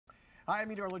Hi, I'm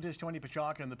meteorologist Tony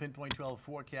Pachaka in the Pinpoint 12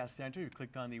 Forecast Center. You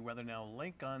clicked on the Weather Now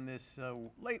link on this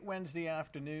late Wednesday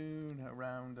afternoon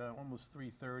around almost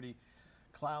 3:30.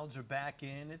 Clouds are back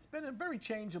in. It's been a very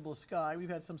changeable sky. We've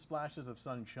had some splashes of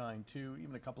sunshine too,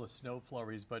 even a couple of snow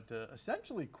flurries, but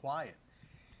essentially quiet.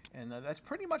 And that's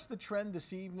pretty much the trend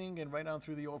this evening and right on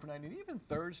through the overnight and even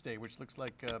Thursday, which looks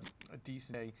like a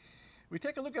decent day. We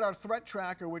take a look at our threat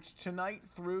tracker, which tonight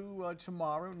through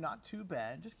tomorrow, not too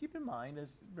bad. Just keep in mind,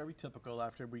 as very typical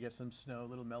after we get some snow, a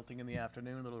little melting in the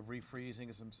afternoon, a little refreezing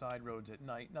of some side roads at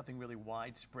night. Nothing really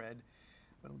widespread,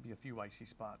 but it'll be a few icy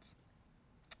spots.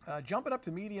 Jumping up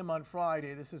to medium on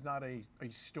Friday, this is not a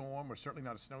storm or certainly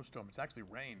not a snowstorm. It's actually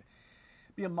rain.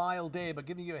 Be a mild day, but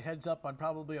giving you a heads up on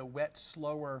probably a wet,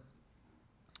 slower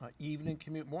evening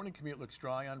commute. Morning commute looks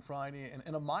dry on Friday,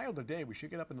 and a milder day. We should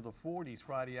get up into the 40s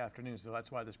Friday afternoon, so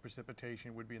that's why this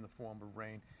precipitation would be in the form of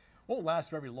rain. Won't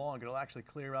last very long. It'll actually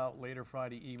clear out later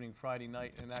Friday evening, Friday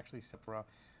night, and actually for a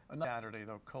Saturday,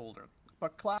 though, colder.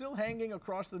 But clouds still hanging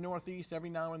across the northeast.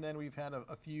 Every now and then we've had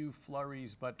a few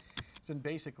flurries, but it's been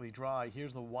basically dry.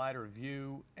 Here's the wider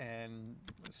view, and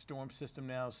the storm system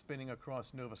now spinning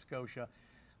across Nova Scotia.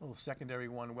 A little secondary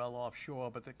one well offshore,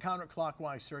 but the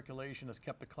counterclockwise circulation has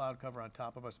kept the cloud cover on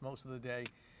top of us most of the day.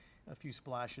 A few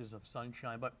splashes of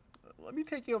sunshine, but let me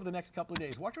take you over the next couple of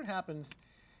days. Watch what happens.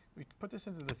 We put this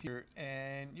into the future,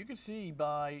 and you can see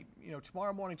by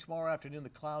tomorrow morning, tomorrow afternoon, the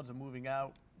clouds are moving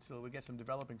out, so we get some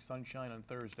developing sunshine on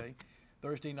Thursday.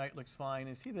 Thursday night looks fine,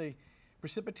 and see the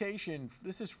precipitation.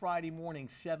 This is Friday morning,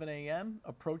 7 a.m.,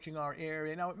 approaching our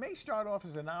area. Now, it may start off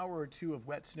as an hour or two of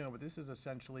wet snow, but this is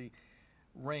essentially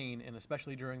rain, and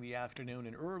especially during the afternoon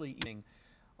and early evening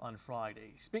on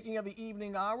Friday. Speaking of the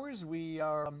evening hours, we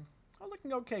are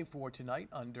looking okay for tonight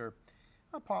under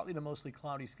partly to mostly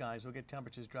cloudy skies. We'll get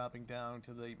temperatures dropping down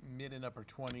to the mid and upper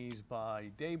 20s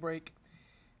by daybreak.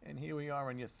 And here we are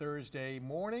on your Thursday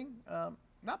morning.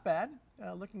 Not bad.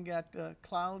 Looking at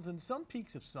clouds and some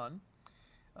peaks of sun.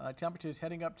 Temperatures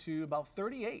heading up to about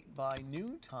 38 by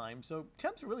noontime. So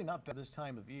temps are really not bad this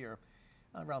time of year.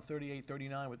 Around 38,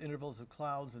 39 with intervals of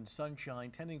clouds and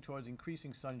sunshine, tending towards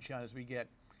increasing sunshine as we get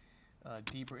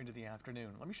deeper into the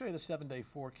afternoon. Let me show you the 7-day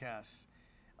forecast.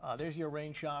 There's your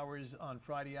rain showers on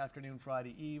Friday afternoon,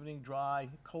 Friday evening, dry,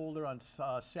 colder on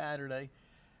Saturday.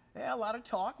 Yeah, a lot of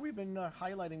talk. We've been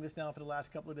highlighting this now for the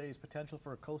last couple of days, potential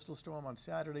for a coastal storm on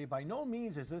Saturday. By no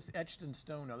means is this etched in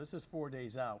stone. Now, this is 4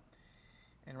 days out.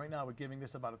 And right now we're giving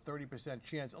this about a 30%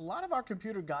 chance. A lot of our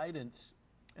computer guidance,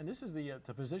 and this is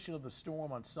the position of the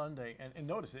storm on Sunday, and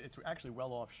notice it's actually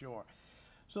well offshore.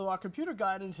 So our computer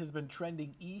guidance has been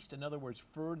trending east, in other words,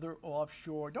 further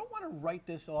offshore. Don't want to write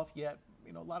this off yet.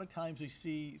 A lot of times we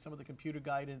see some of the computer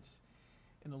guidance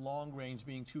in the long range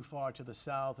being too far to the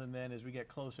south, and then as we get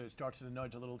closer, it starts to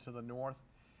nudge a little to the north.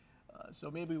 So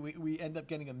maybe we end up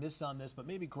getting a miss on this, but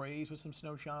maybe grays with some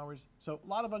snow showers. So a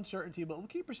lot of uncertainty, but we'll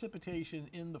keep precipitation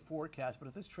in the forecast. But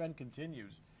if this trend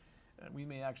continues, we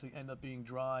may actually end up being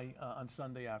dry on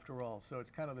Sunday after all. So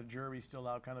it's kind of the jury's still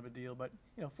out kind of a deal. But,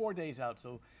 4 days out,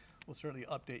 so we'll certainly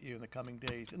update you in the coming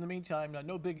days. In the meantime,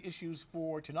 no big issues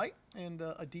for tonight and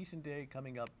a decent day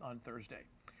coming up on Thursday.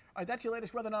 All right, that's your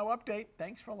latest Weather Now update.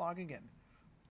 Thanks for logging in.